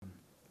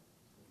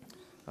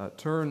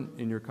Turn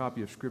in your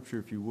copy of Scripture,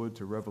 if you would,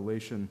 to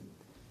Revelation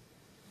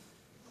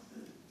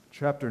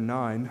chapter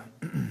 9.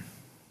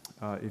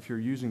 If you're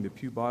using the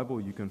Pew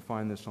Bible, you can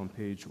find this on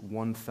page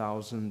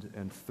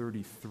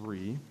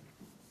 1033.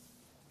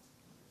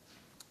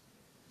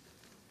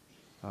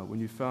 When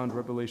you found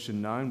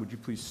Revelation 9, would you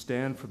please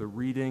stand for the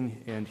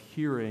reading and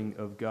hearing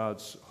of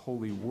God's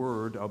holy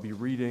word? I'll be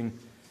reading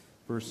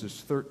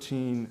verses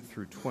 13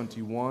 through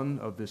 21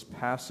 of this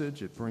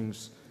passage. It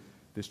brings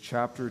this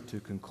chapter to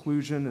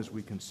conclusion as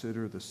we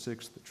consider the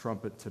sixth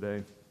trumpet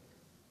today.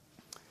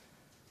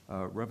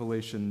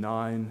 Revelation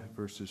 9,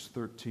 verses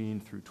 13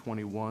 through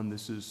 21.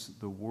 This is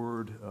the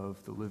word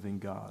of the living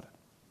God.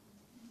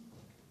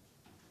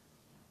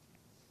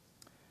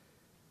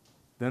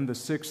 Then the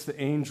sixth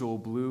angel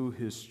blew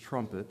his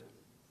trumpet,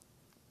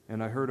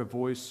 and I heard a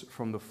voice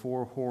from the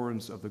four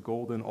horns of the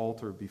golden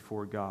altar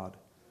before God,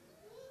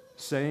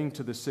 saying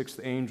to the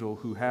sixth angel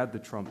who had the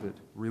trumpet,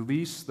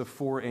 "Release the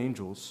four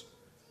angels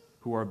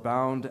who are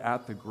bound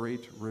at the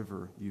great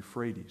river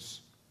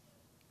Euphrates."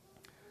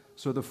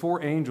 So the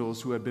four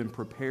angels who had been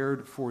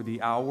prepared for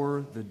the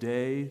hour, the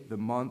day, the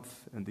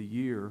month, and the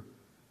year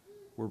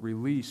were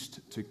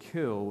released to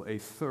kill a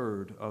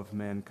third of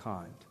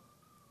mankind.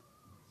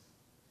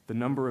 The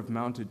number of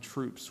mounted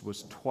troops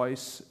was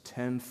twice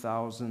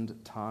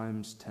 10,000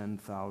 times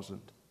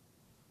 10,000.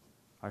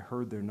 I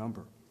heard their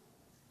number.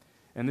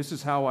 And this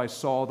is how I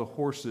saw the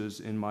horses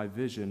in my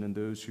vision and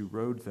those who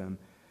rode them.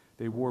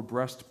 They wore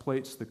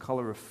breastplates the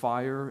color of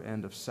fire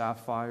and of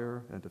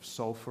sapphire and of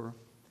sulfur.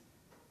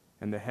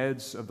 And the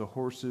heads of the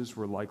horses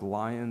were like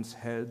lions'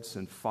 heads,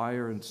 and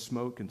fire and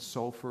smoke and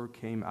sulfur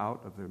came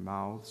out of their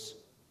mouths.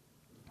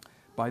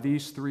 By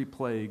these three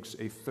plagues,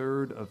 a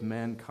third of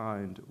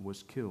mankind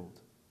was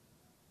killed,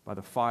 by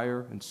the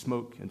fire and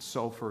smoke and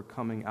sulfur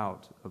coming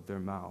out of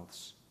their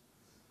mouths.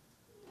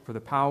 For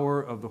the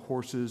power of the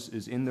horses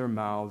is in their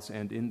mouths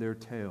and in their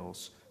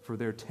tails, for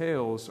their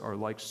tails are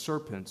like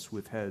serpents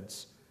with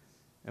heads,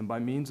 and by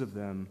means of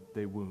them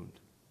they wound.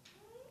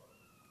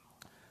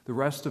 The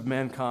rest of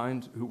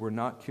mankind who were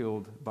not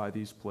killed by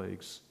these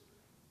plagues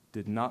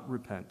did not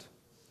repent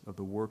of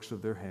the works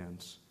of their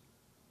hands,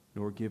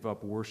 nor give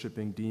up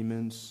worshiping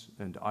demons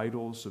and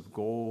idols of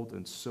gold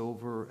and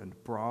silver and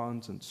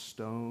bronze and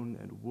stone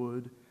and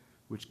wood,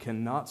 which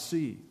cannot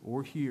see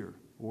or hear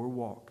or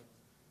walk.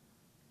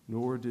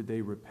 Nor did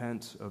they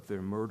repent of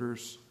their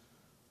murders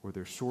or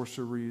their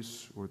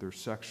sorceries or their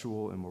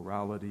sexual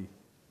immorality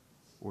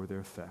or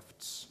their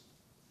thefts.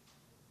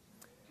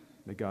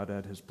 May God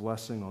add his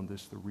blessing on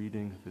this, the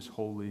reading of his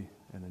holy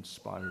and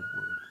inspired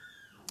word.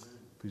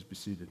 Please be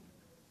seated.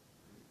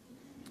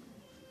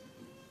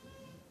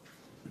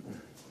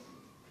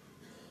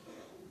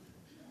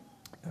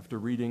 After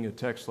reading a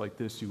text like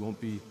this, you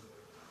won't be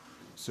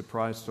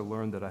surprised to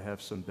learn that I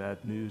have some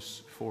bad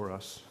news for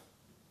us.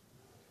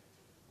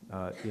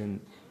 In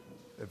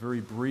a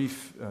very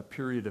brief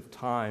period of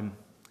time,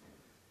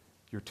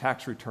 your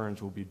tax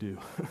returns will be due.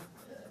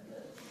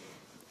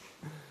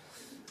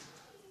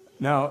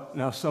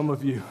 Now, some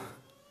of you,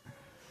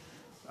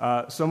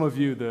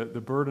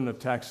 the burden of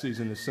tax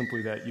season is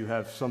simply that you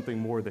have something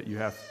more that you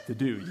have to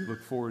do. You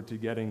look forward to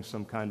getting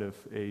some kind of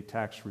a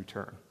tax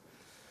return.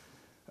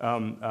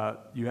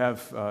 You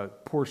have a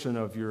portion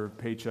of your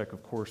paycheck,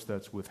 of course,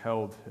 that's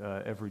withheld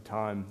every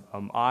time.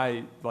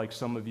 I, like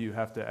some of you,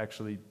 have to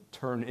actually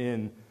turn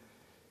in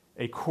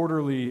a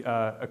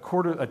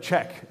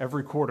check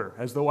every quarter,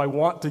 as though I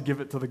want to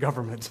give it to the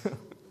government.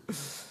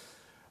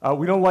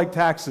 We don't like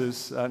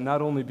taxes,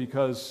 not only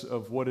because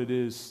of what it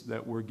is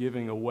that we're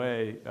giving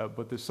away,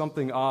 but there's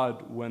something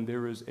odd when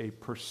there is a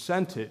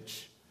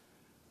percentage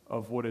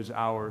of what is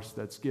ours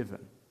that's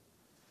given.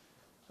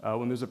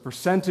 When there's a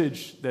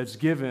percentage that's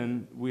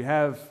given, we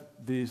have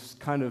this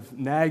kind of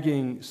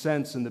nagging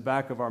sense in the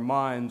back of our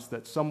minds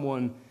that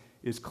someone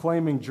is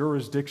claiming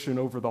jurisdiction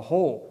over the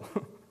whole.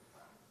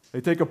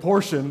 They take a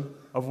portion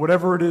of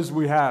whatever it is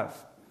we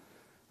have,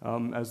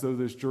 as though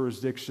there's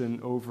jurisdiction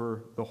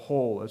over the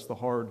whole. That's the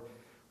hard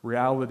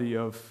reality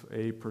of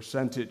a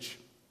percentage.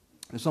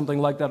 There's something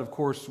like that, of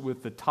course,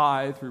 with the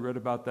tithe. We read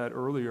about that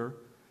earlier.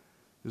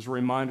 There's a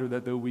reminder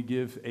that though we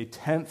give a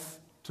tenth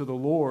to the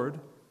Lord,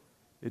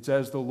 it's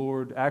as the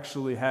Lord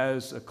actually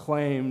has a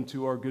claim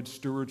to our good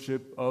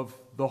stewardship of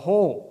the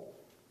whole.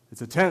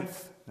 It's a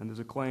tenth, and there's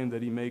a claim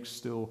that he makes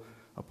still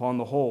upon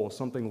the whole.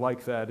 Something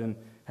like that in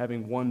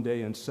having 1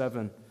 day and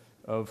 7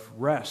 of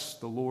rest.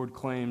 The Lord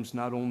claims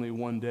not only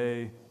 1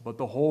 day, but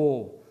the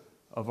whole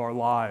of our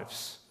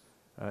lives.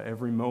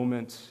 Every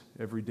moment,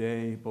 every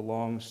day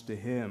belongs to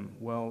him.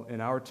 Well,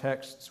 in our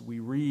texts, we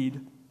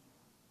read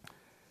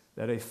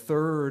that a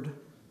third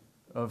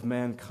of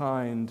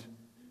mankind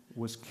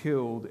was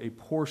killed, a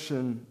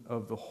portion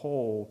of the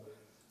whole.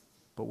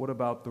 But what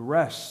about the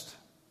rest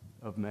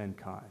of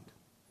mankind?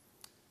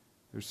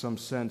 There's some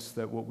sense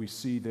that what we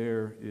see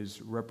there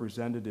is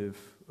representative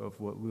of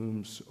what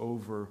looms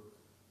over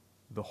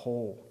the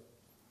whole.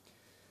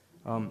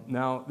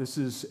 Now, this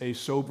is a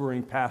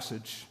sobering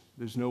passage.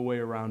 There's no way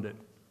around it.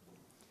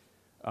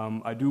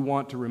 I do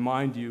want to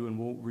remind you, and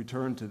we'll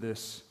return to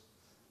this,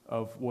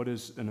 of what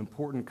is an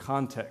important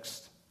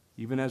context,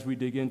 even as we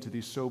dig into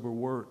these sober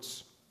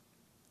words.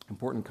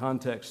 Important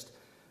context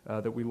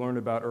that we learned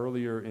about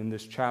earlier in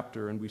this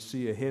chapter, and we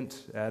see a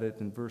hint at it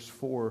in verse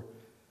 4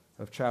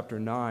 of chapter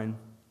 9.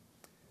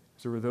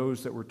 There were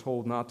those that were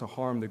told not to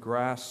harm the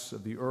grass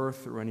of the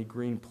earth or any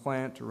green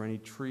plant or any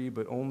tree,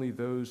 but only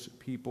those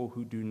people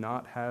who do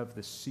not have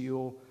the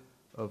seal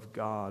of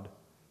God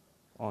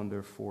on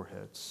their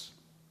foreheads.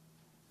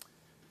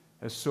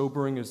 As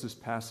sobering as this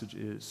passage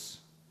is,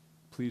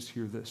 please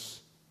hear this.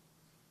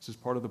 This is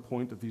part of the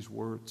point of these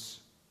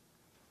words.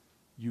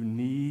 You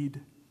need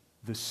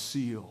the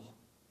seal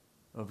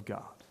of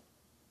God.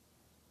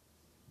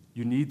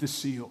 You need the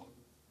seal.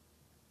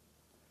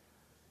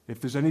 If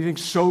there's anything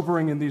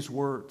sobering in these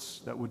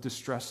words that would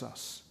distress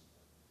us,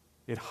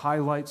 it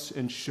highlights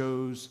and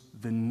shows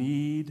the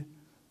need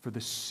for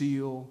the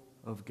seal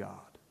of God.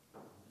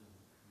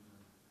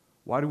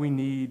 Why do we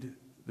need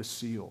the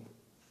seal?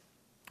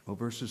 Well,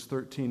 verses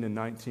 13 and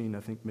 19, I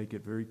think, make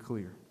it very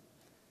clear.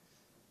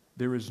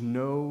 There is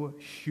no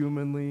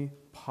humanly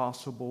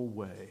possible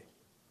way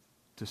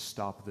to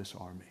stop this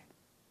army.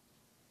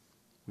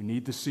 We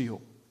need the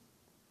seal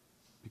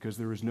because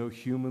there is no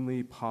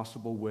humanly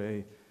possible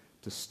way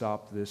to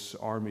stop this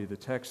army. The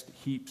text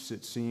heaps,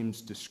 it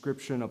seems,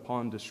 description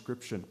upon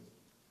description.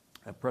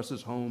 That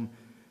presses home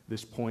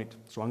this point.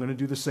 So I'm going to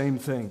do the same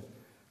thing.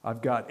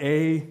 I've got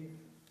A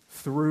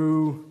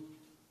through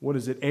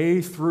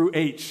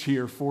H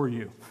here for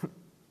you.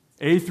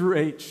 A through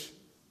H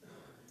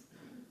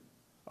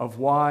of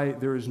why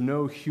there is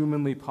no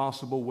humanly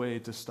possible way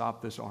to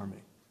stop this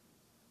army.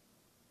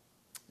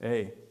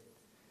 A,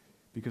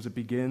 because it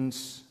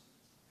begins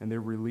and they're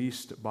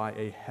released by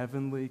a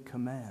heavenly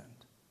command.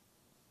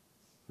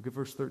 Look at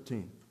verse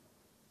 13.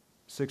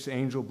 Sixth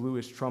angel blew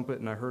his trumpet,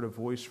 and I heard a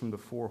voice from the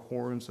four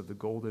horns of the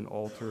golden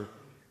altar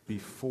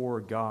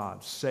before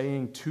God,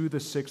 saying to the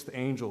sixth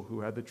angel who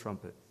had the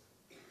trumpet,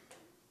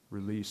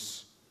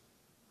 release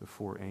the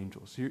four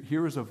angels.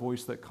 Here is a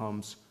voice that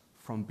comes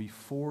from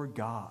before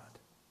God,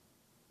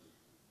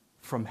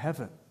 from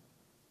heaven.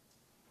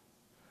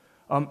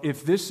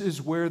 If this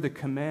is where the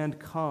command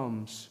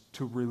comes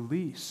to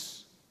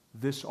release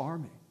this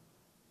army,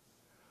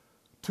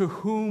 to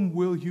whom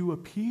will you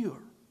appeal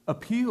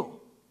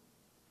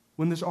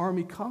when this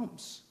army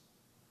comes?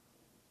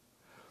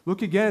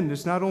 Look again,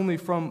 it's not only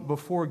from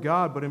before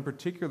God, but in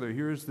particular,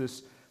 here's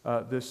this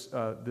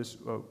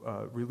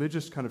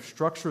religious kind of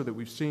structure that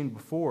we've seen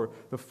before,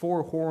 the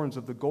four horns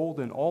of the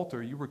golden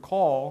altar. You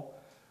recall,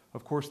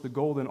 of course, the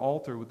golden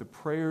altar with the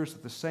prayers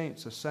of the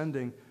saints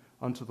ascending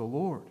unto the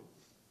Lord.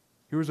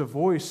 Here's a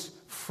voice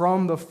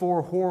from the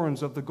four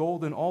horns of the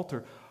golden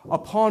altar.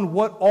 Upon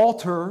what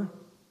altar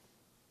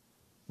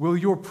will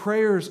your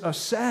prayers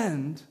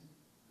ascend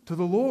to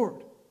the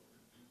Lord?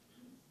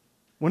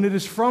 When it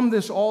is from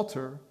this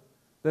altar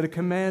that a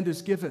command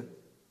is given,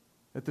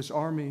 that this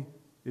army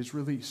is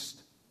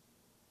released.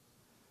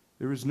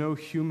 There is no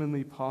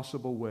humanly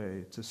possible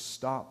way to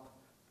stop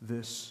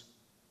this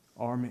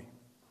army.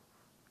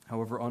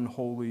 However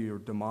unholy or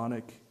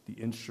demonic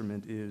the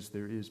instrument is,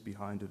 there is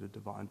behind it a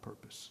divine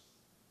purpose.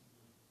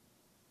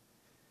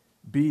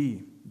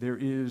 B, there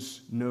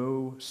is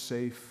no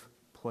safe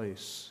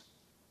place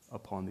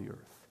upon the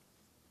earth.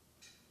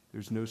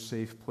 There's no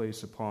safe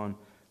place upon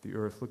the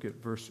earth. Look at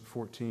verse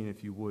 14,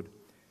 if you would.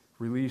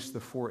 Release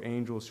the four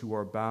angels who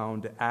are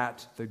bound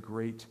at the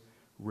great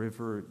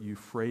river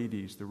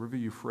Euphrates. The river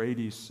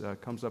Euphrates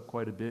comes up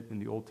quite a bit in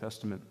the Old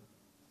Testament.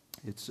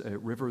 It's a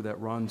river that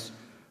runs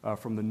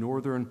from the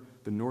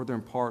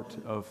northern part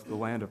of the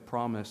land of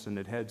promise, and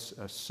it heads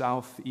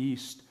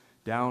southeast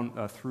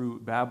down through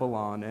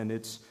Babylon, and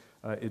it's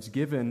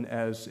given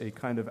as a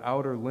kind of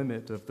outer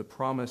limit of the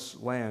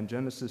promised land.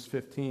 Genesis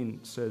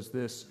 15 says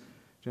this.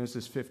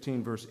 Genesis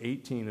 15, verse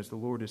 18, as the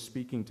Lord is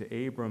speaking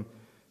to Abram,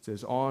 it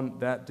says, on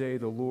that day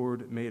the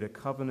Lord made a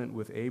covenant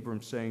with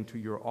Abram, saying, to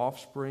your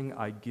offspring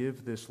I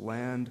give this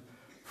land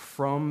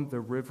from the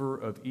river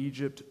of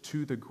Egypt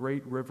to the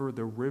great river,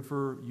 the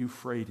river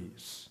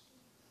Euphrates.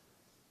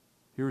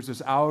 Here's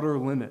this outer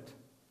limit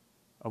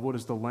of what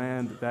is the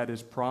land that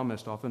is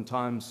promised.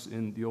 Oftentimes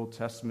in the Old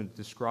Testament it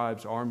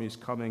describes armies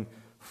coming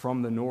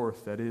from the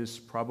north. That is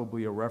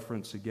probably a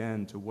reference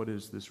again to what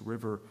is this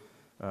river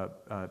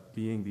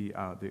being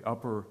the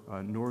upper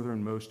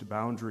northernmost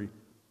boundary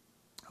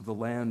of the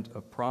land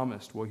of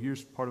promise. Well,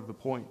 here's part of the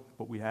point,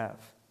 what we have.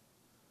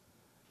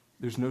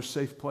 There's no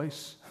safe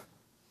place.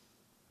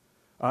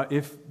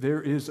 If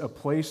there is a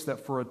place that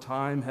for a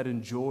time had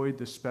enjoyed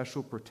the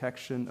special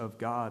protection of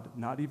God,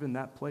 not even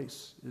that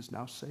place is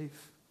now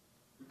safe.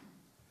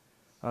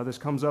 This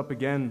comes up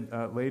again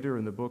later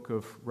in the book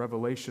of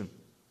Revelation.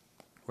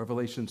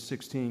 Revelation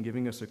 16,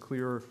 giving us a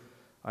clearer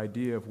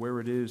idea of where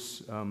it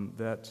is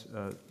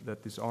that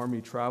this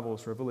army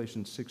travels.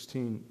 Revelation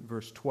 16,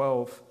 verse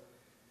 12.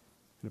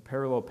 In a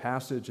parallel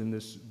passage in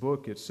this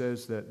book, it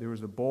says that there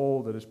was a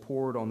bowl that is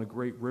poured on the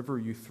great river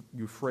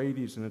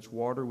Euphrates, and its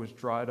water was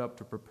dried up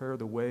to prepare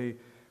the way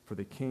for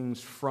the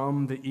kings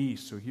from the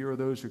east. So here are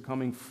those who are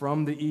coming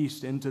from the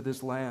east into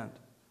this land.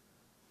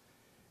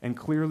 And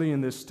clearly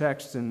in this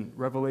text in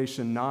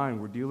Revelation 9,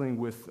 we're dealing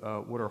with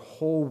what are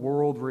whole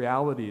world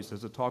realities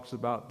as it talks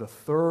about the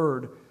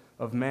third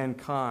of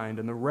mankind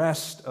and the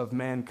rest of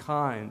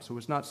mankind. So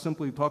it's not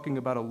simply talking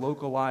about a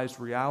localized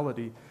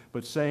reality,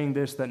 but saying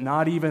this, that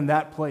not even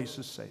that place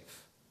is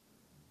safe.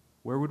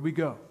 Where would we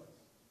go?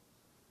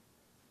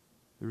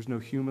 There is no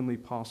humanly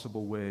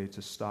possible way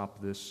to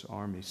stop this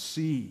army.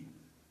 See,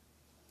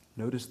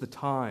 notice the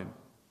time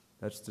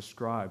that's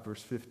described,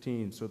 verse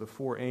 15. So the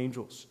four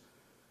angels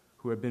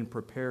who have been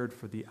prepared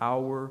for the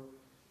hour,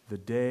 the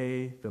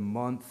day, the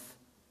month,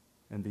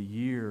 and the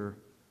year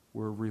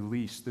were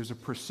released. There's a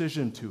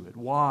precision to it.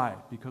 Why?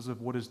 Because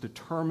of what is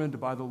determined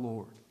by the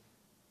Lord.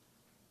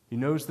 He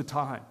knows the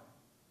time.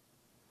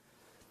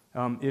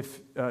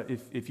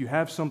 If you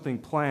have something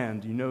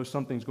planned, you know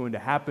something's going to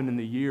happen in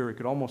the year, it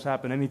could almost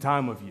happen any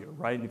time of year,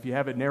 right? And if you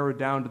have it narrowed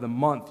down to the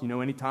month, you know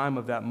any time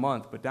of that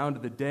month. But down to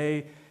the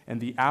day and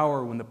the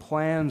hour when the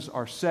plans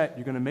are set,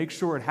 you're going to make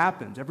sure it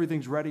happens.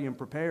 Everything's ready and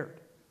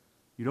prepared.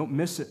 You don't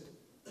miss it.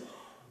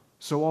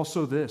 So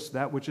also this,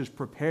 that which is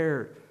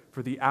prepared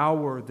for the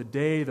hour, the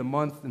day, the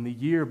month, and the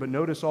year. But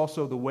notice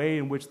also the way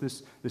in which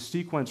the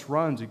sequence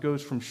runs. It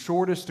goes from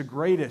shortest to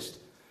greatest.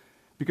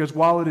 Because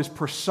while it is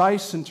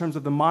precise in terms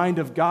of the mind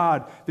of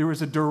God, there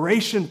is a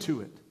duration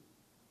to it.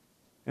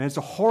 And it's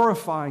a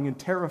horrifying and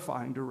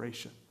terrifying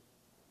duration.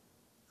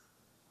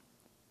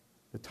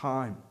 The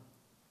time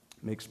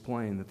makes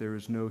plain that there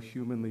is no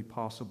humanly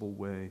possible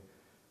way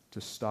to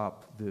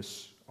stop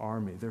this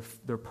army.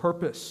 Their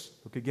purpose,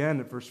 look again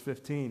at verse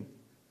 15.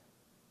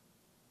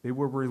 They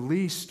were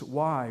released.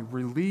 Why?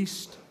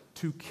 Released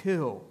to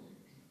kill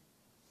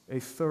a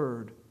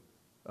third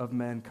of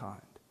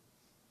mankind.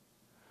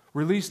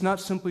 Released not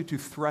simply to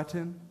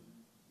threaten,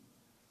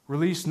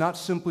 released not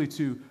simply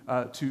to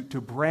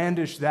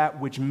brandish that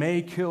which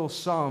may kill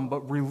some,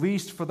 but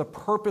released for the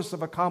purpose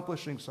of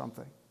accomplishing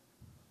something.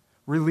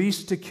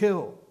 Released to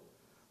kill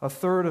a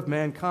third of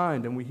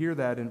mankind. And we hear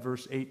that in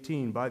verse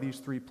 18. By these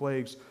three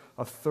plagues,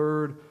 a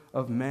third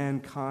of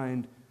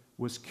mankind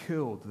was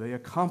killed. They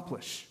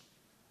accomplish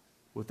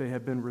what they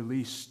have been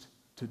released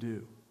to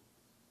do.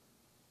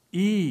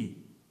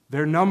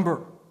 Their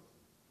number.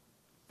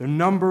 Their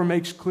number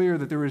makes clear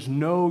that there is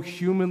no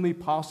humanly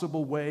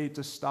possible way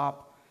to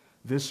stop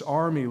this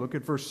army. Look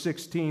at verse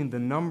 16. The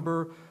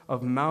number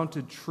of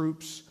mounted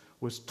troops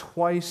was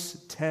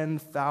twice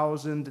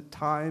 10,000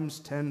 times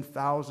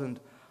 10,000.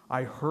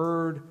 I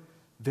heard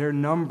their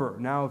number.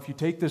 Now, if you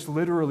take this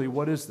literally,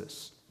 what is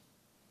this?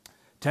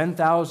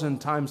 10,000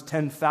 times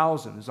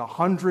 10,000 is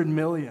 100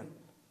 million.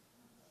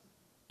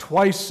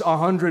 Twice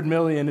 100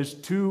 million is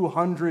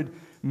 200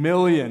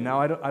 million. Now,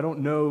 I don't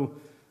know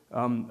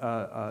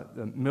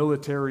the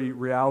military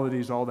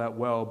realities all that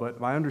well, but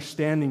my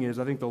understanding is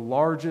I think the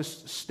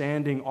largest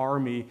standing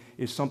army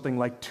is something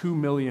like 2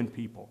 million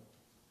people.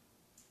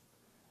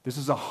 This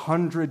is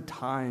 100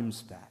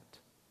 times that.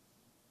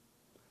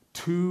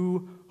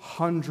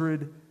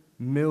 200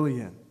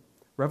 million.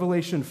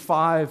 Revelation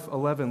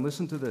 5:11,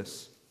 listen to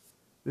this.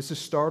 This is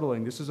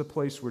startling. This is a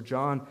place where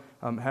John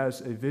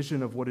has a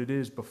vision of what it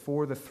is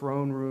before the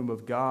throne room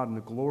of God and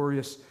the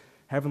glorious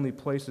heavenly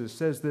places. It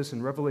says this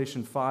in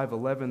Revelation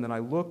 5:11, Then I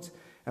looked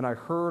and I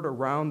heard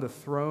around the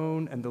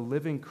throne and the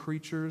living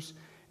creatures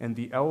and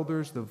the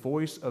elders the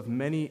voice of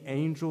many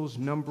angels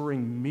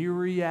numbering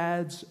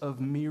myriads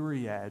of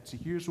myriads.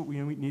 Here's what we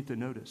need to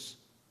notice.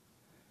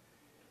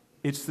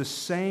 It's the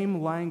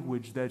same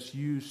language that's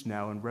used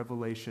now in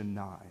Revelation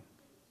 9.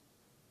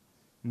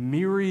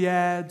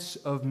 Myriads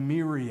of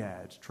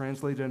myriads,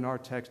 translated in our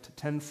text,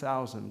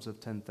 10,000s of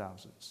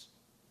 10,000s. It's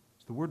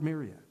the word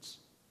myriads.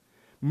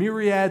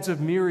 Myriads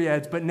of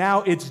myriads, but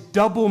now it's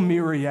double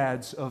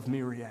myriads of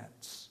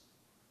myriads.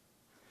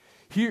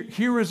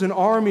 Here is an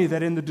army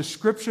that in the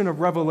description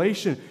of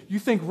Revelation, you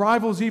think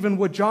rivals even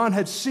what John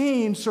had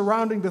seen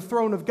surrounding the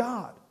throne of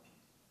God.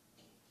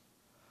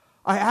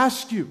 I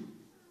ask you,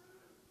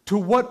 to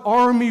what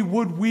army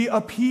would we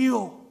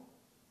appeal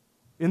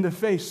in the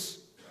face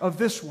of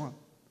this one?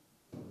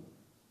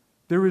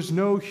 There is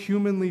no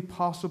humanly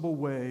possible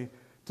way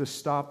to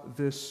stop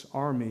this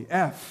army.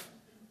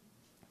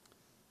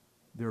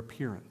 Their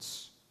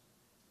appearance.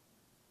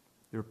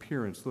 Their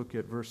appearance. Look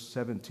at verse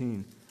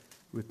 17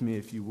 with me,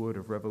 if you would,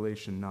 of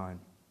Revelation 9.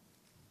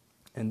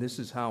 And this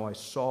is how I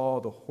saw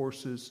the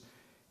horses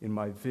in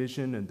my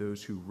vision and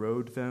those who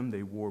rode them.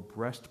 They wore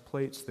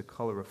breastplates the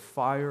color of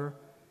fire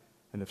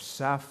and of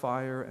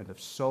sapphire and of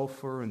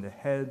sulfur, and the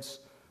heads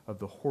of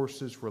the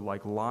horses were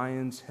like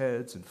lions'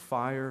 heads, and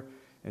fire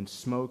and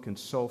smoke and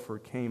sulfur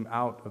came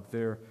out of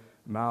their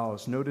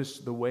mouths. Notice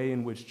the way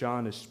in which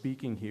John is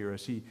speaking here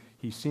as he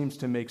seems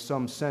to make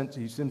some sense.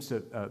 He seems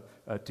to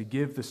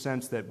give the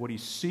sense that what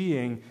he's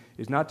seeing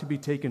is not to be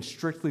taken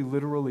strictly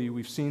literally.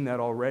 We've seen that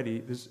already.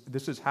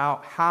 This is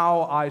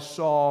how I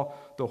saw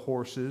the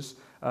horses.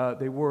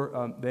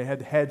 They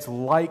had heads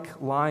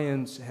like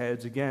lions'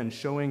 heads, again,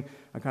 showing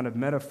a kind of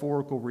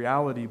metaphorical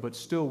reality, but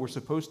still we're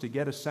supposed to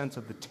get a sense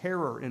of the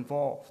terror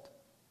involved.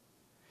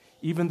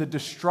 Even the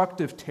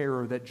destructive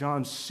terror that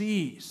John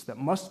sees that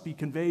must be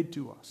conveyed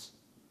to us.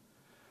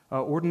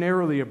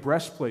 Ordinarily, a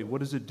breastplate, what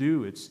does it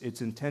do?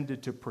 It's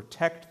intended to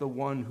protect the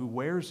one who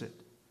wears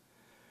it.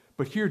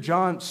 But here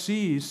John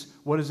sees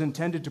what is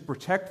intended to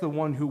protect the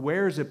one who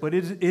wears it, but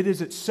it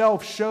is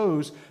itself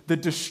shows the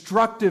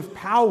destructive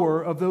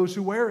power of those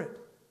who wear it.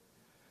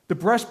 The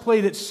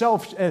breastplate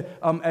itself,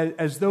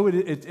 as though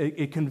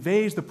it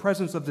conveys the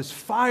presence of this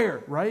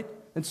fire, right,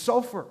 and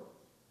sulfur.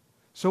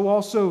 So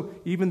also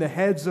even the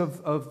heads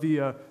of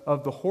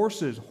the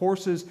horses.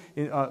 Horses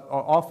are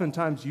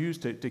oftentimes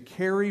used to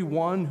carry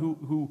one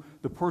who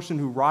the person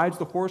who rides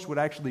the horse would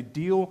actually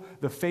deal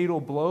the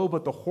fatal blow.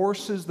 But the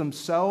horses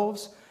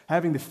themselves,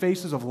 having the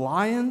faces of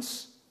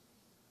lions,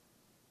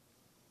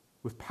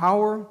 with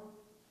power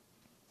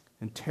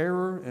and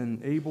terror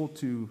and able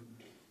to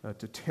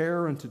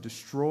tear and to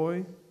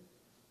destroy.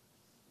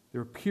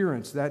 Their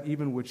appearance, that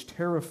even which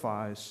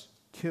terrifies,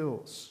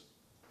 kills.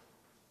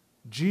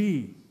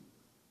 G.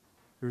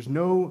 There's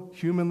no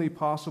humanly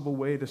possible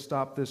way to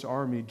stop this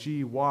army.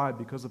 G. Why?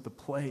 Because of the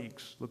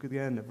plagues. Look at the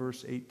end of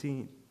verse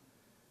 18.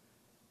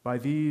 By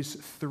these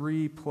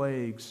 3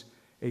 plagues,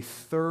 a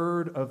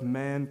third of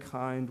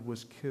mankind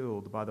was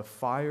killed by the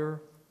fire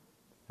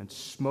and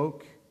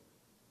smoke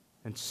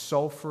and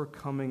sulfur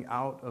coming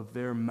out of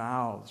their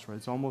mouths. Right?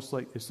 It's almost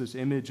like it's this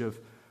image of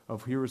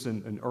here's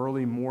an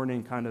early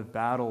morning kind of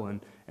battle,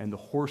 and the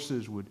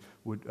horses would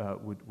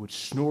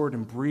snort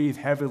and breathe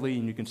heavily,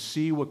 and you can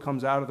see what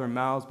comes out of their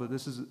mouths, but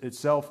this is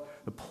itself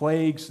the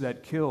plagues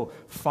that kill.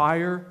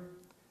 Fire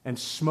and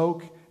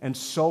smoke and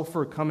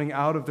sulfur coming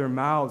out of their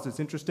mouths. It's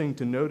interesting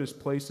to notice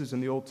places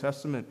in the Old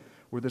Testament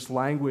where this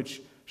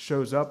language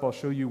shows up. I'll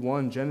show you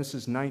one,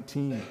 Genesis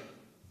 19,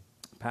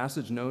 a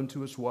passage known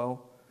to us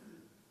well.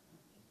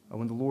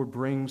 When the Lord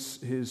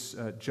brings his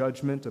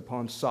judgment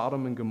upon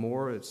Sodom and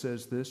Gomorrah, it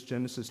says this,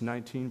 Genesis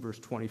 19, verse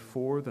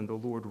 24, then the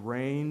Lord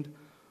rained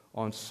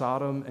on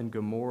Sodom and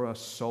Gomorrah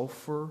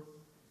sulfur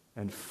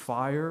and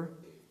fire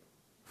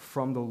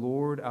from the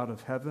Lord out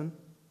of heaven.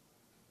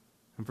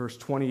 In verse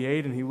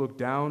 28, and he looked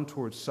down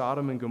toward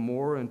Sodom and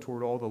Gomorrah and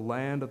toward all the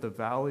land of the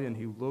valley, and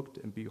he looked,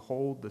 and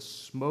behold, the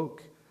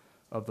smoke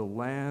of the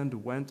land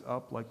went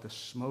up like the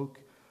smoke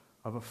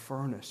of a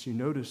furnace. You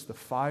notice the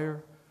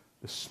fire,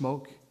 the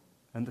smoke,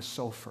 and the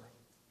sulfur.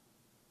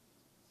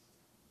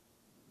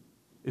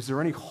 Is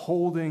there any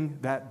holding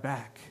that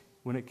back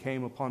when it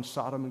came upon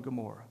Sodom and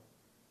Gomorrah?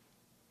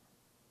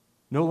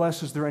 No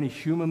less is there any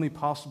humanly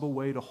possible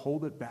way to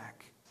hold it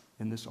back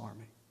in this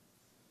army.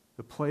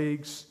 The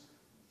plagues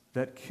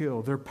that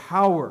kill, their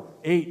power,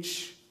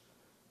 H.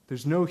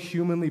 There's no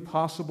humanly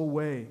possible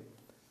way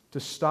to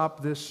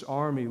stop this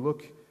army.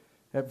 Look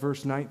at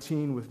verse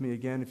 19 with me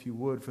again, if you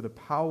would. For the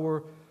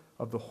power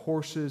of the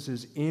horses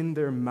is in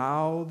their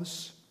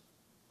mouths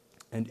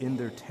and in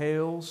their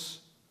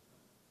tails,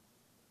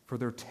 for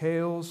their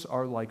tails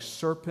are like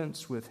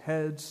serpents with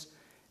heads,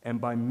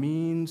 and by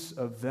means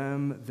of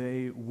them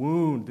they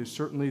wound. There's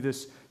certainly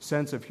this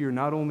sense of here,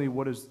 not only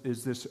what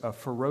is this a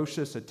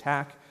ferocious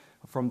attack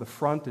from the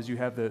front as you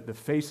have the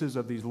faces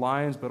of these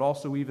lions, but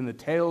also even the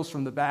tails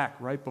from the back,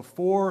 right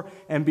before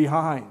and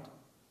behind.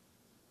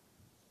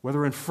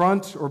 Whether in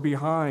front or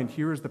behind,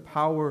 here is the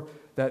power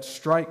that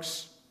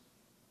strikes.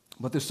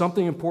 But there's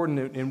something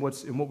important in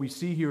what we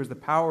see here is the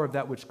power of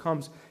that which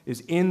comes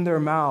is in their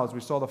mouths. We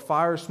saw the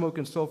fire, smoke,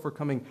 and sulfur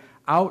coming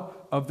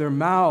out of their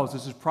mouths.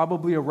 This is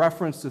probably a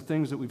reference to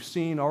things that we've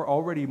seen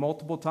already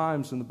multiple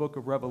times in the book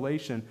of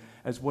Revelation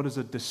as what is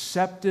a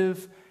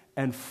deceptive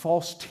and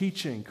false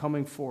teaching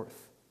coming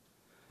forth.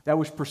 That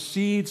which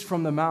proceeds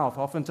from the mouth,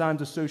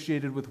 oftentimes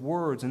associated with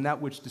words, and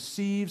that which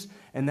deceives,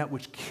 and that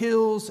which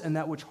kills, and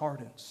that which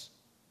hardens.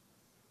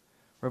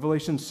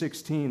 Revelation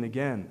 16,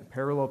 again, a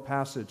parallel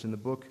passage in the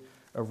book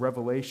of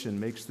Revelation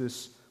makes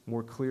this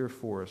more clear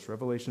for us.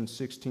 Revelation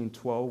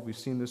 16:12, we've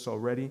seen this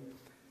already.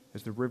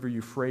 As the river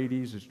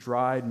Euphrates is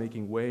dried,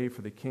 making way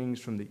for the kings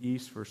from the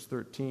east. Verse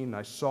 13,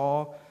 I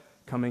saw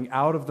coming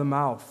out of the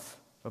mouth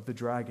of the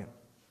dragon,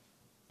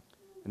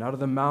 and out of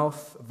the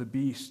mouth of the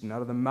beast, and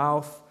out of the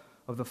mouth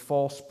of the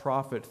false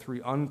prophet,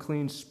 3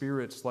 unclean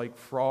spirits like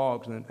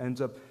frogs. And it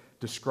ends up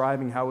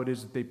describing how it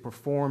is that they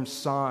perform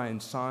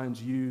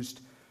signs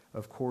used,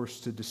 of course,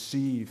 to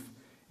deceive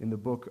in the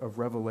book of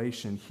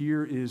Revelation.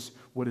 Here is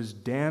what is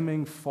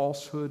damning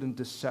falsehood and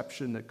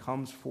deception that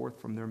comes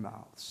forth from their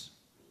mouths.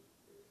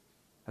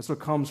 That's what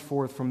comes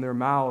forth from their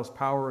mouths.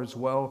 Power as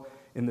well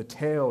in the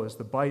tail is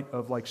the bite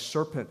of like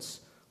serpents'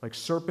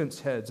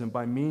 heads, and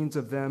by means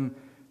of them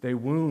they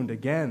wound.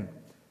 Again,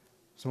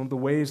 some of the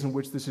ways in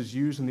which this is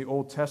used in the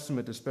Old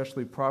Testament,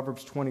 especially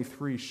Proverbs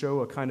 23,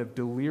 show a kind of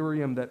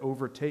delirium that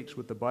overtakes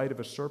with the bite of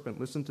a serpent.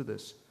 Listen to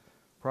this.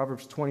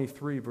 Proverbs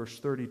 23, verse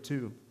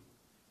 32.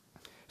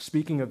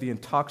 Speaking of the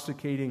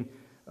intoxicating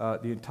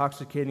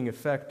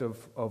effect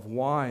of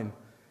wine,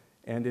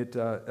 and it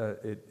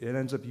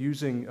ends up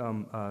using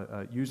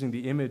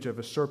the image of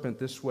a serpent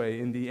this way.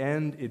 In the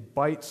end, it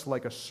bites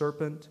like a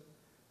serpent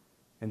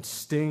and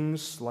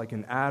stings like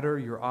an adder.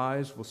 Your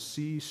eyes will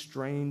see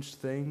strange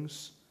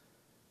things,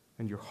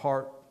 and your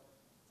heart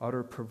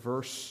utter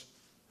perverse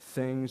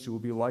things. You will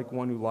be like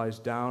one who lies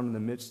down in the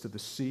midst of the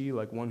sea,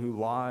 like one who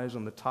lies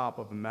on the top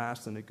of a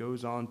mast. And it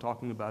goes on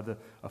talking about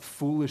a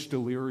foolish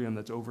delirium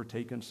that's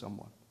overtaken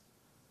someone.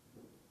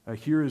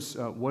 Here is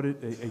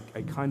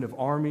a kind of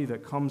army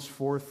that comes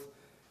forth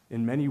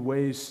in many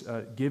ways,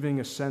 giving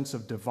a sense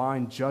of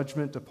divine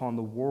judgment upon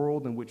the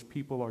world in which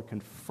people are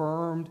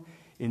confirmed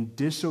in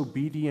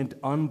disobedient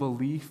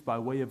unbelief by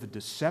way of a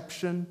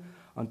deception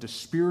unto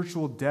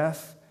spiritual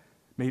death,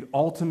 made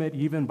ultimate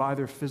even by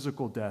their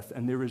physical death.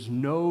 And there is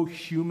no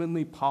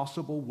humanly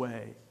possible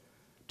way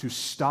to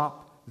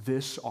stop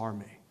this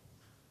army.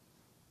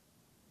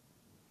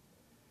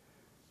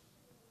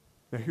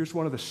 Now, here's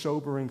one of the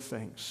sobering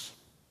things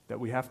that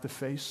we have to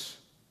face.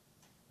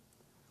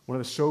 One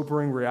of the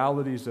sobering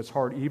realities that's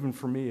hard even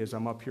for me as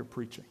I'm up here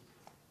preaching.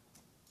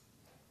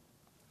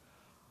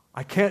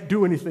 I can't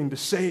do anything to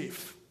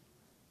save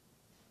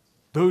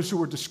those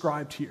who are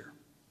described here.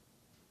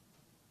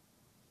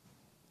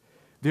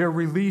 They're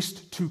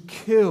released to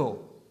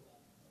kill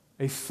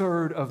a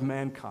third of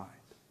mankind.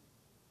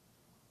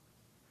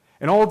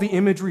 And all of the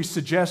imagery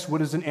suggests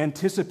what is an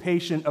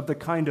anticipation of the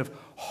kind of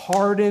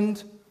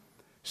hardened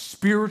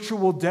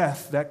spiritual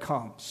death that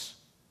comes.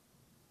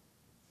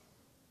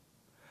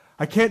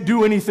 I can't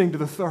do anything to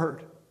the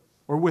third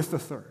or with the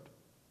third.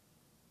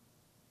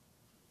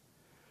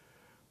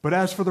 But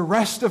as for the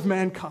rest of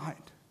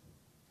mankind,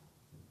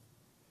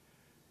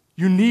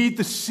 you need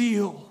the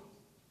seal,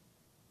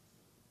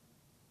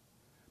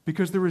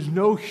 because there is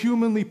no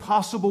humanly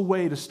possible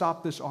way to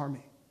stop this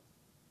army.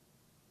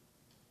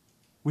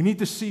 We need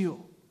the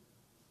seal.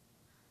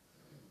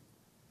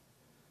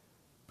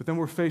 But then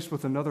we're faced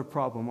with another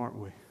problem, aren't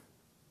we?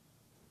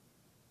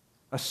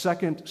 A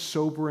second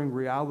sobering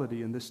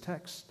reality in this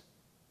text.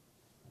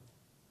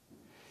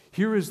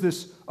 Here is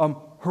this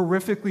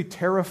horrifically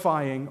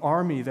terrifying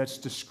army that's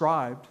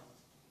described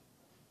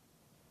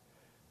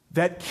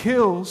that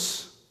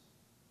kills.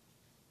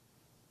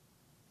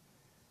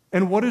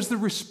 And what is the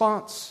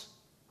response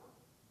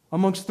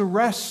amongst the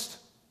rest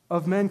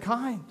of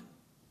mankind?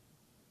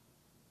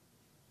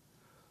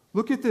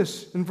 Look at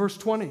this in verse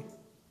 20.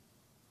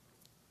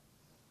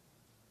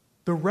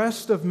 The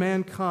rest of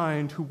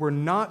mankind who were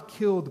not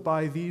killed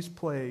by these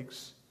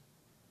plagues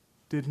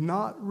did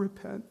not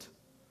repent of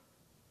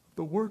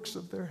the works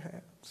of their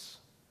hands.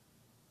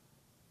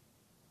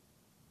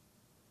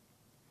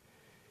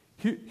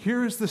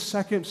 Here is the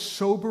second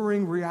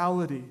sobering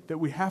reality that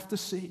we have to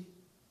see.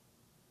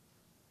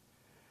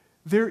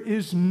 There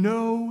is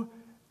no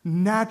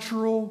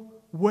natural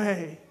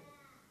way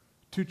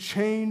to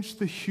change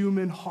the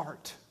human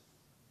heart.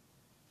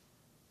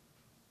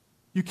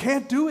 You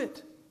can't do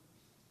it.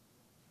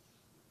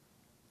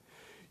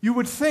 You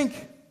would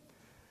think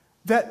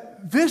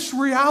that this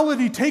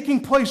reality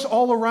taking place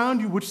all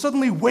around you would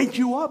suddenly wake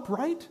you up,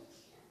 right?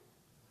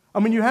 I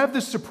mean, you have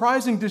this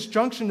surprising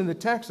disjunction in the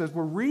text as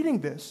we're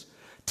reading this.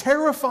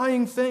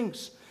 Terrifying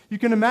things. You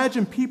can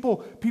imagine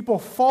people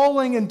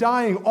falling and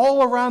dying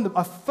all around them,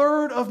 a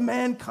third of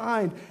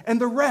mankind, and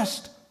the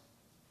rest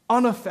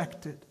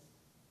unaffected,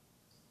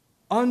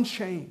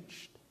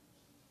 unchanged.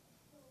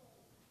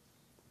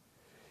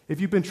 If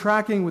you've been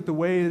tracking with the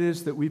way it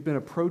is that we've been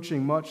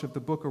approaching much of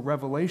the book of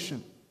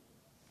Revelation,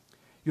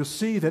 you'll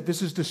see that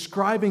this is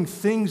describing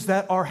things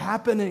that are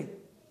happening.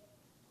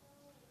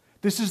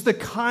 This is the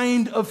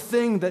kind of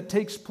thing that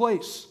takes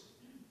place.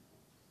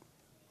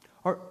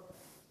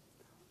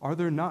 Are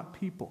there not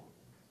people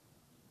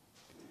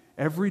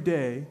every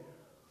day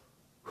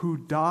who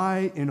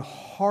die in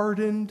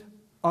hardened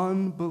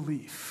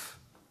unbelief?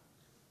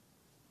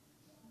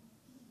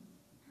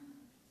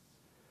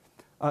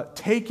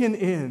 Taken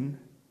in,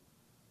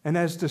 and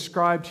as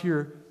described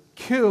here,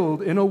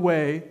 killed in a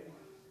way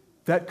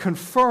that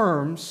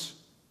confirms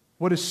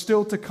what is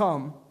still to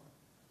come,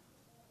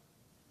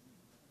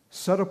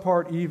 set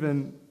apart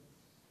even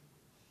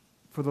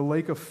for the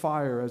lake of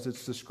fire as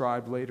it's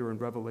described later in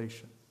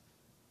Revelation.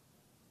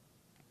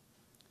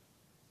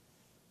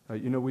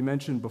 We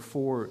mentioned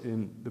before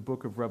in the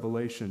book of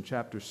Revelation,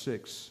 chapter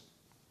 6,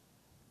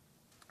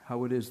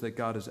 how it is that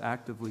God is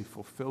actively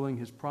fulfilling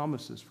his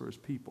promises for his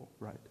people,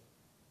 right?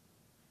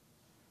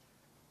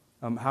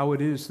 How it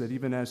is that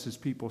even as his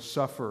people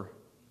suffer,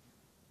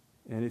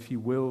 and if he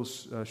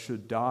wills,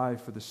 should die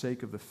for the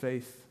sake of the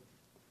faith,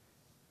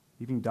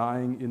 even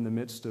dying in the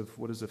midst of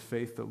what is a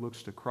faith that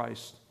looks to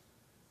Christ,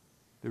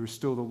 there is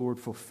still the Lord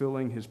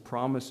fulfilling his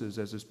promises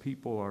as his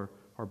people are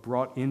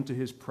brought into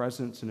his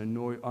presence and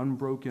enjoy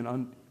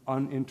unbroken,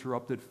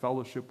 uninterrupted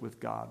fellowship with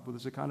God. But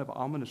there's a kind of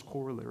ominous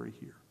corollary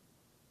here.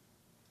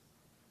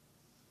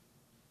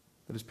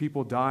 That as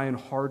people die in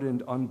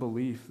hardened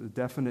unbelief, the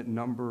definite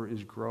number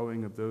is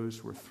growing of those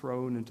who are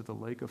thrown into the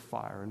lake of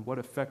fire. And what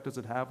effect does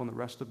it have on the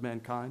rest of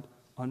mankind?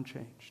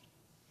 Unchanged.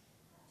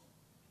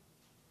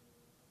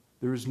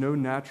 There is no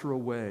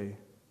natural way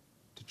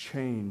to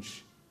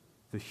change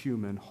the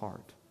human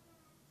heart.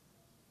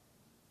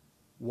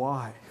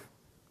 Why?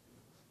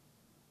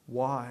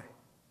 Why?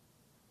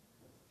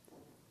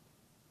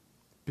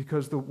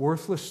 Because the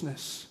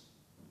worthlessness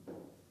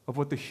of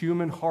what the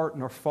human heart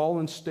in our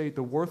fallen state,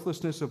 the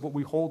worthlessness of what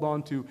we hold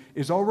on to,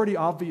 is already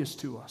obvious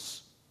to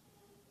us.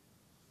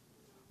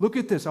 Look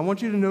at this. I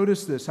want you to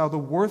notice this, how the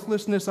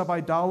worthlessness of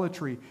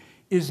idolatry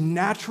is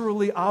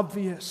naturally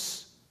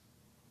obvious.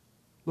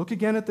 Look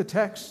again at the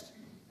text.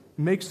 It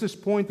makes this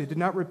point. They did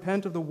not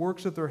repent of the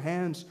works of their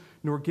hands,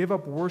 nor give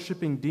up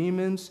worshiping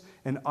demons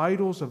and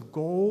idols of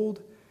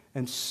gold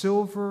and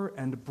silver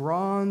and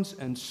bronze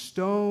and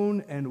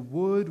stone and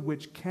wood,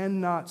 which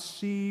cannot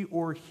see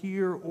or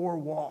hear or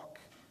walk.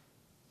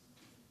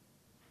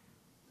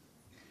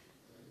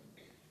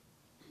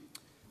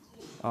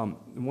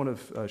 In one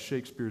of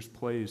Shakespeare's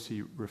plays,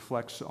 he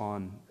reflects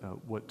on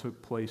what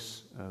took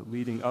place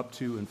leading up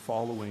to and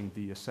following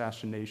the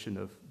assassination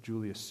of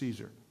Julius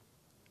Caesar.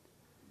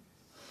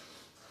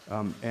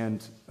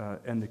 And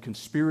the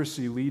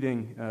conspiracy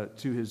leading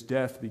to his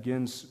death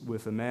begins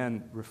with a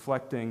man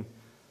reflecting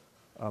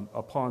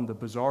upon the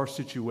bizarre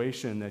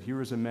situation that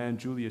here is a man,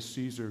 Julius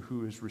Caesar,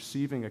 who is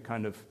receiving a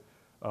kind of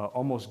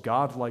almost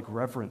godlike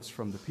reverence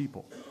from the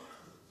people.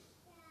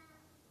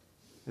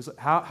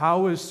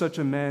 How is such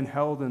a man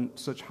held in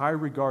such high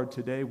regard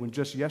today when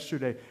just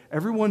yesterday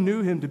everyone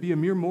knew him to be a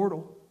mere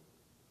mortal?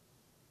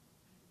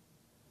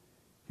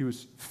 He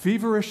was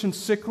feverish and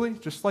sickly,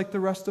 just like the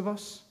rest of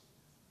us.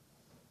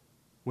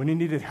 When he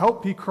needed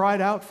help, he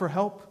cried out for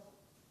help.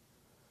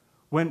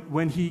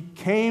 When he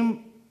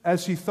came,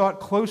 as he thought,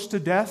 close to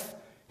death,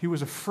 he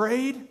was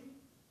afraid.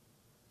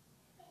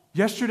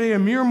 Yesterday, a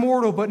mere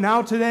mortal, but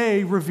now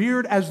today,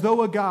 revered as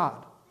though a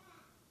god.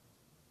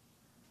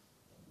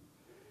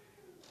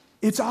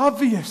 It's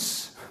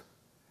obvious.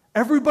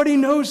 Everybody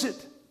knows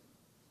it,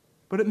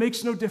 but it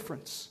makes no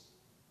difference.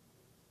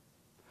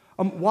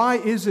 Why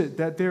is it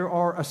that there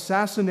are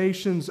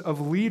assassinations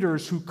of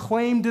leaders who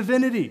claim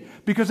divinity?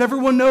 Because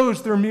everyone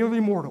knows they're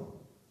merely mortal.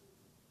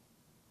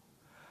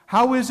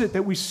 How is it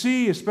that we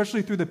see,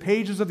 especially through the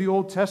pages of the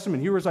Old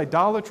Testament, here is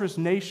idolatrous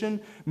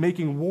nation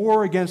making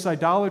war against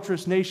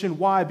idolatrous nation?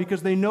 Why?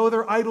 Because they know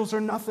their idols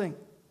are nothing.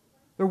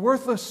 They're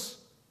worthless.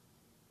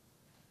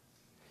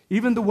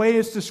 Even the way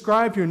it's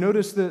described here,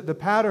 notice the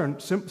pattern,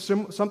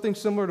 something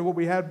similar to what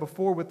we had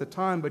before with the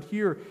time, but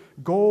here,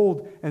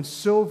 gold and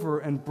silver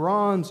and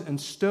bronze and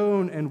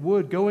stone and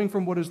wood, going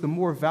from what is the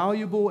more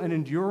valuable and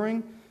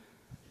enduring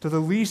to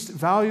the least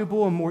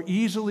valuable and more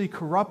easily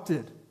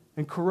corrupted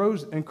and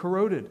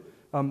corroded.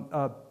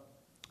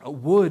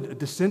 Wood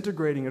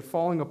disintegrating and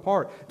falling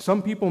apart.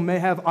 Some people may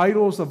have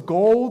idols of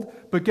gold,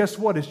 but guess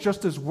what? It's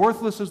just as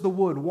worthless as the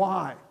wood.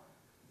 Why?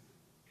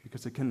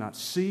 Because it cannot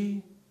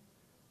see,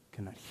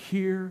 cannot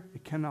hear,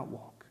 it cannot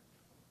walk.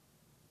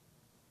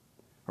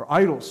 Or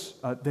idols,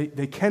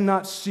 they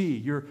cannot see.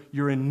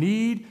 You're in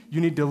need,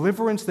 you need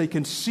deliverance, they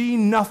can see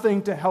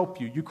nothing to help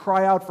you. You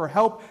cry out for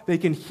help, they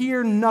can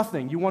hear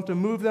nothing. You want to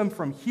move them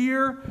from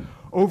here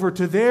over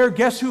to there.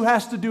 Guess who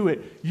has to do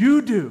it?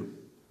 You do.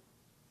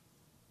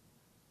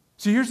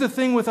 See, here's the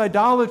thing with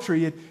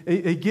idolatry.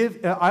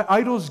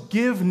 Idols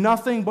give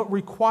nothing but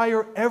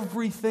require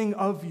everything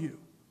of you.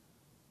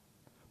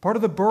 Part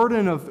of the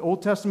burden of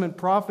Old Testament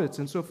prophets,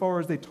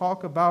 insofar as they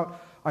talk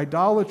about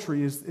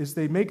idolatry, is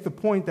they make the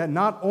point that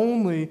not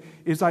only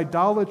is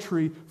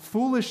idolatry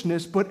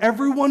foolishness, but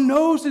everyone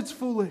knows it's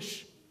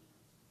foolish.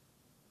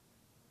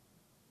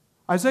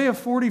 Isaiah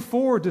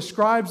 44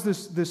 describes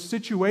this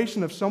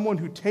situation of someone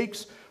who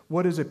takes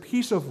what is a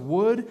piece of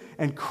wood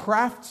and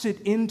crafts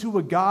it into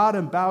a god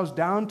and bows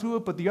down to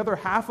it, but the other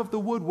half of the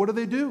wood, what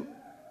do?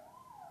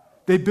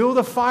 They build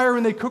a fire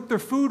and they cook their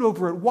food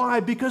over it. Why?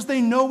 Because they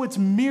know it's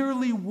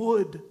merely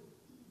wood.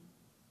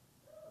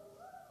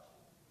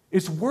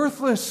 It's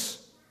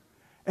worthless,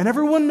 and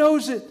everyone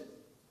knows it.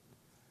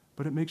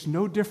 But it makes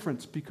no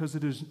difference because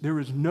there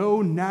is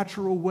no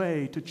natural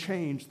way to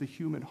change the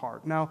human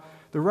heart. Now,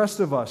 the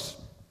rest of us,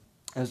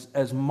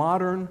 as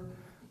modern,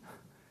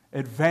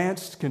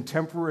 advanced,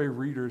 contemporary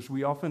readers,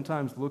 we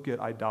oftentimes look at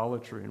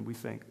idolatry and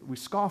we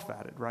scoff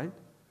at it, right?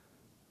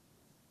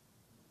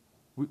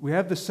 We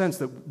have the sense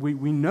that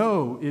we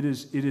know it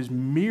is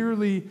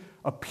merely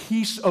a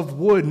piece of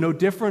wood, no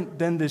different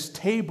than this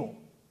table.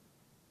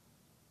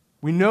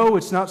 We know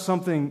it's not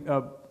something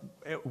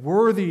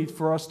worthy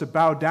for us to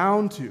bow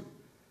down to.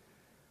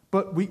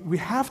 But we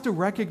have to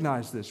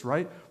recognize this,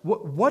 right?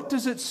 What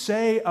does it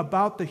say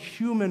about the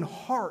human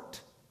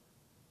heart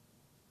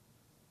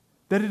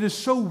that it is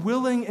so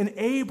willing and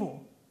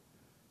able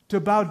to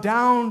bow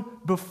down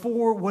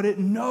before what it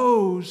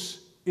knows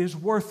is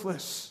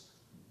worthless?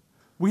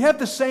 We have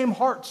the same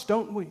hearts,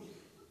 don't we?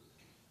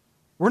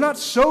 We're not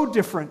so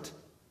different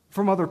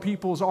from other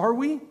people's, are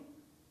we?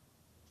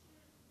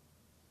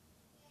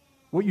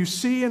 What you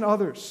see in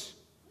others,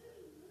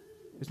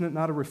 isn't it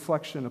not a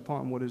reflection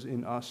upon what is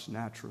in us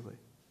naturally?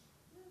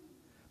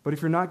 But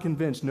if you're not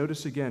convinced,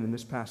 notice again in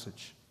this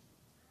passage,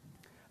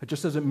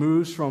 just as it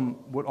moves from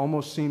what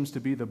almost seems to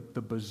be the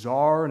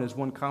bizarre, and as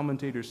one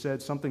commentator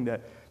said, something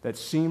that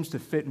seems to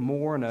fit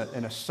more in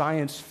a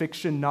science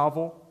fiction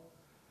novel,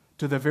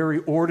 to the very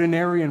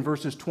ordinary in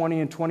verses 20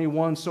 and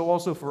 21, so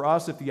also for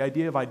us, if the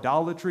idea of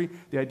idolatry,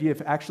 the idea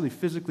of actually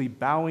physically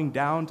bowing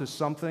down to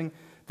something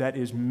that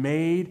is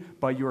made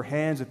by your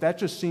hands. If that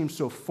just seems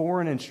so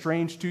foreign and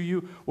strange to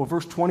you, well,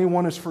 verse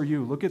 21 is for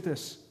you. Look at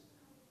this.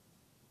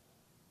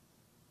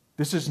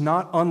 This is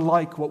not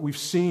unlike what we've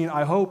seen,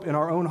 I hope, in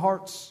our own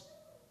hearts.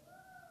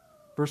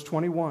 Verse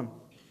 21,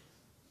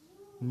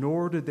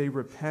 nor did they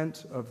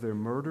repent of their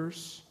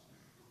murders,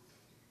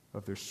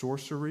 of their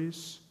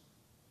sorceries,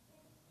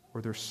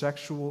 or their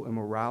sexual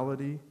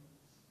immorality,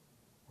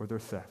 or their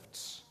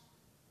thefts.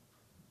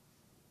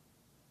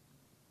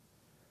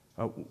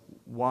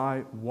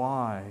 Why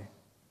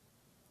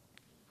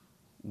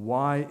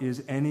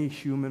is any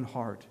human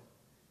heart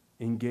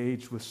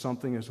engaged with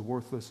something as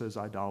worthless as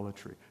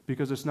idolatry?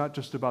 Because it's not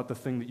just about the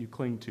thing that you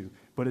cling to,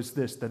 but it's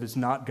this, that is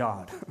not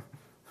God.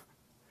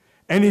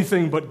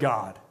 Anything but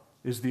God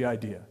is the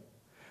idea.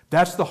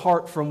 That's the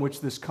heart from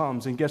which this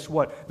comes. And guess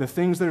what? The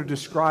things that are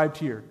described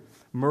here,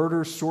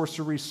 murder,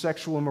 sorcery,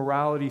 sexual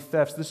immorality,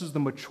 thefts, this is the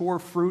mature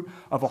fruit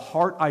of a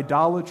heart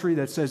idolatry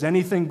that says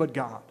anything but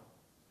God.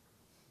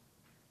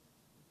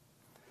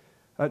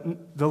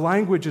 The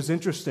language is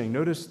interesting.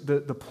 Notice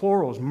the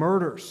plurals,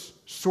 murders,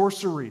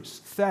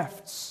 sorceries,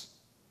 thefts.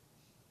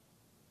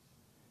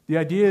 The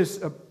idea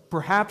is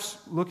perhaps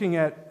looking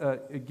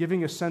at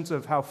giving a sense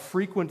of how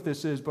frequent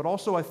this is, but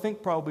also I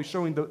think probably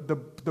showing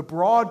the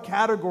broad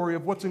category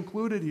of what's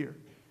included here.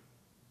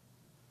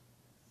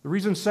 The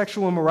reason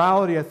sexual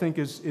immorality, I think,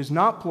 is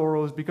not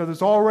plural is because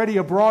it's already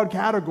a broad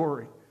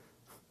category.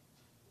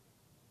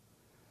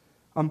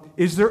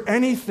 Is there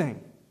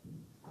anything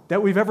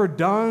that we've ever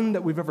done,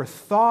 that we've ever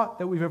thought,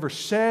 that we've ever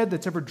said,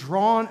 that's ever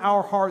drawn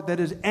our heart that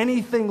is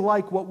anything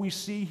like what we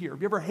see here?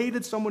 Have you ever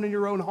hated someone in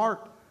your own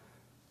heart?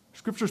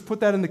 Scriptures put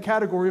that in the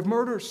category of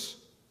murders.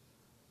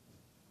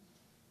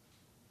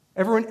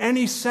 Ever in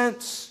any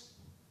sense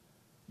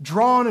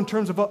drawn in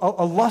terms of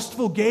a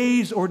lustful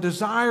gaze or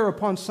desire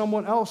upon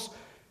someone else?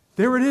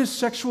 There it is,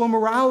 sexual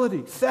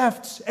immorality,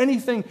 thefts,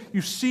 anything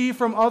you see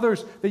from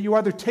others that you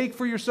either take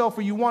for yourself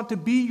or you want to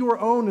be your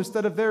own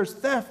instead of theirs,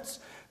 thefts.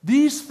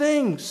 These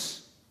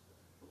things,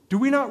 do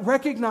we not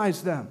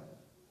recognize them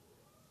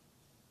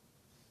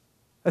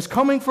as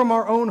coming from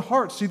our own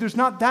hearts? See, there's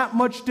not that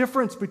much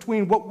difference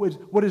between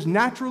what is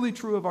naturally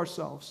true of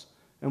ourselves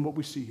and what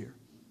we see here.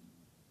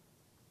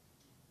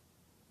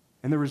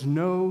 And there is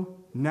no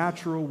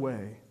natural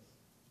way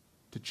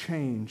to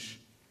change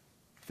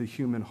the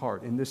human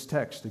heart. In this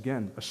text,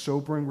 again, a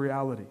sobering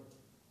reality.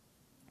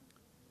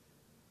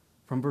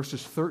 From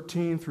verses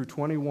 13 through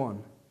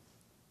 21,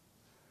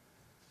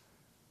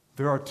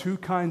 there are two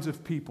kinds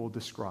of people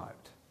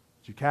described.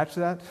 Did you catch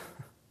that?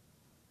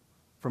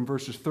 From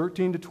verses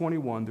 13 to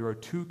 21, there are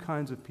two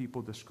kinds of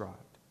people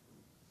described.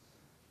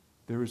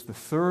 There is the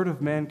third of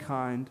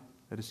mankind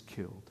that is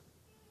killed,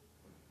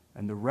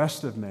 and the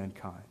rest of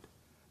mankind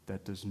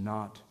that does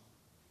not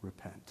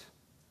repent.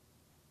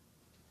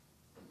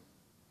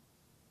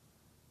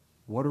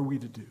 What are we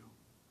to do?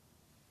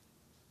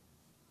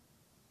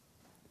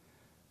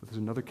 But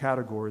there's another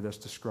category that's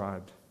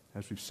described,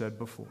 as we've said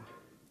before.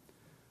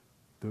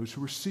 Those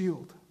who are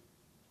sealed.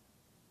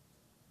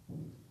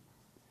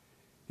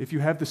 If you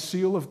have the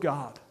seal of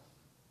God,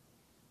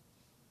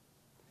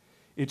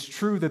 it's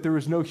true that there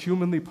is no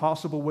humanly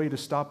possible way to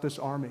stop this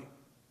army.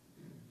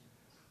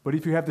 But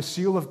if you have the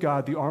seal of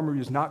God, the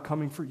army is not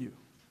coming for you.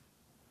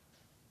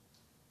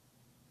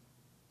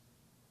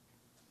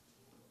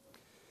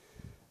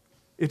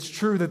 It's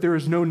true that there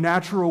is no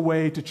natural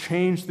way to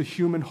change the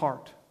human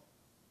heart.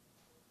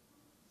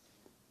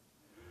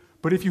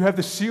 But if you have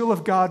the seal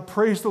of God,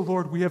 praise the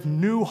Lord, we have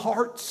new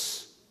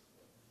hearts.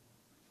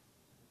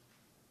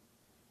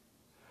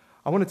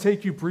 I want to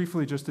take you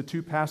briefly just to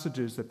two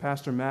passages that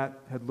Pastor Matt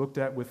had looked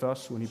at with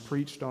us when he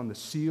preached on the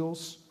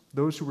seals,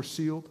 those who were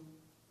sealed.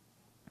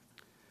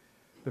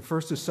 The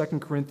first is 2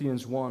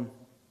 Corinthians 1.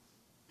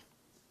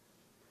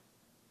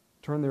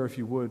 Turn there if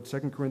you would. 2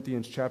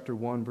 Corinthians chapter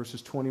 1,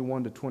 verses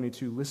 21 to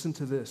 22. Listen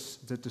to this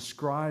that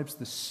describes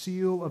the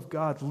seal of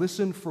God.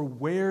 Listen for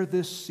where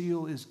this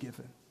seal is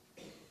given.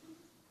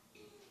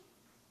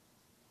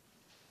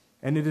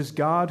 And it is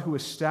God who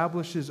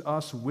establishes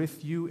us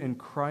with you in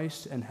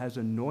Christ and has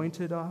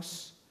anointed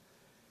us,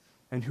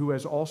 and who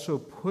has also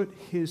put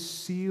his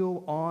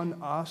seal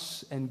on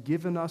us and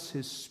given us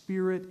his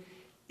Spirit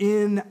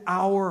in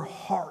our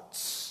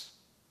hearts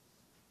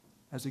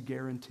as a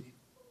guarantee.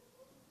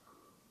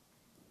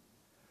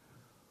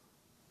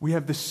 We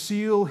have the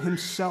seal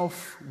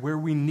himself where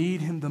we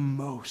need him the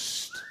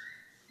most,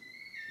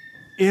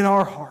 in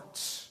our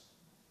hearts.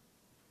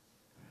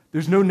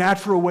 There's no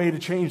natural way to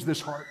change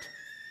this heart.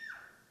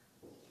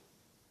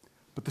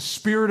 But the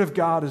Spirit of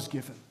God is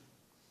given.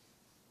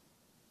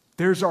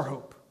 There's our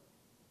hope.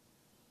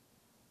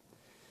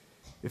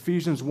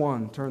 Ephesians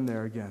 1, turn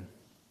there again.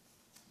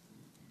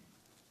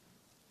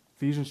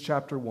 Ephesians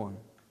chapter 1,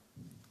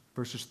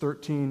 verses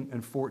 13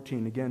 and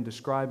 14, again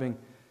describing,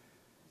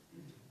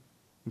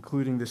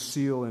 including the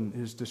seal and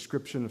his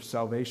description of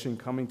salvation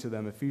coming to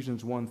them.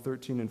 Ephesians 1,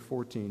 13 and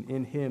 14.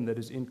 In him, that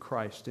is in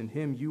Christ, in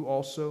him you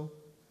also,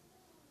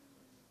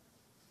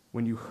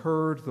 when you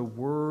heard the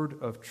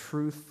word of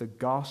truth, the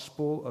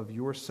gospel of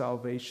your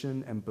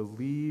salvation, and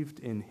believed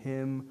in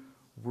him,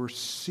 were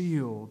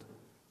sealed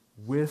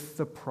with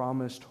the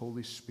promised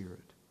Holy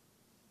Spirit,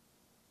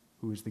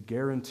 who is the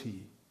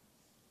guarantee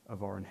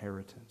of our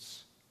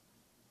inheritance.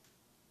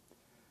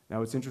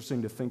 Now, it's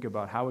interesting to think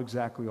about how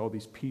exactly all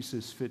these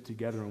pieces fit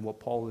together and what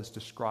Paul is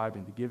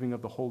describing: the giving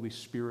of the Holy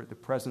Spirit, the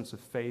presence of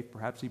faith,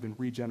 perhaps even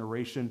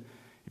regeneration.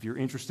 If you're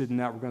interested in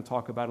that, we're going to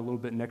talk about it a little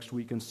bit next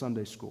week in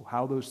Sunday school,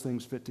 how those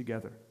things fit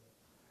together.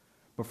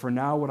 But for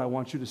now, what I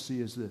want you to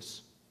see is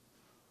this: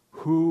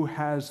 who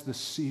has the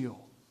seal?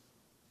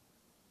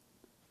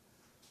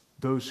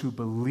 Those who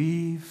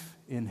believe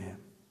in him.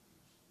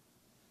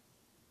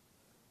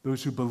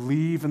 Those who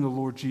believe in the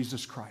Lord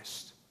Jesus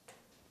Christ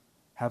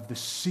have the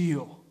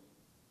seal,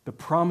 the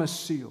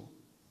promised seal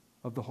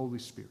of the Holy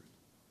Spirit.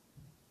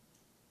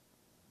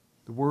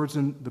 The words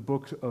in the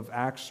book of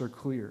Acts are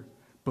clear.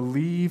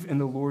 Believe in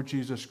the Lord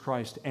Jesus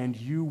Christ and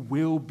you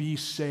will be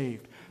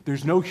saved.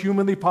 There's no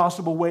humanly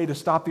possible way to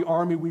stop the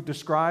army we've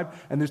described,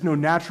 and there's no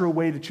natural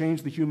way to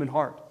change the human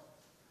heart.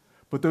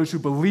 But those who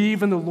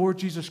believe in the Lord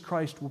Jesus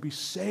Christ will be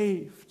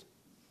saved.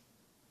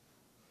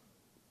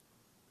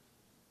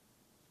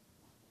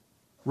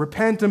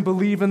 Repent and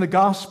believe in the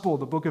gospel,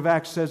 the book of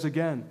Acts says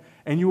again,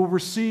 and you will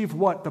receive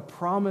what? The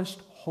promised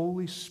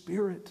Holy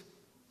Spirit,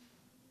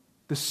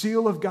 the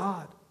seal of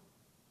God.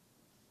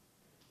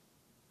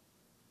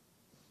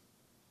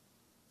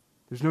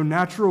 There's no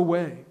natural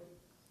way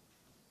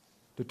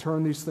to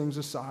turn these things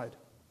aside,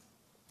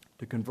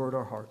 to convert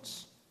our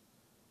hearts.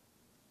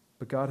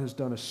 But God has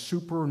done a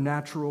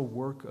supernatural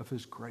work of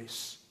his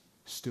grace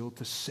still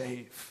to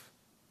save.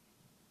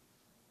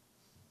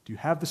 Do you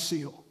have the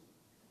seal?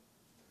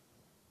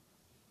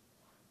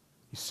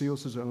 He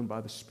seals his own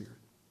by the Spirit.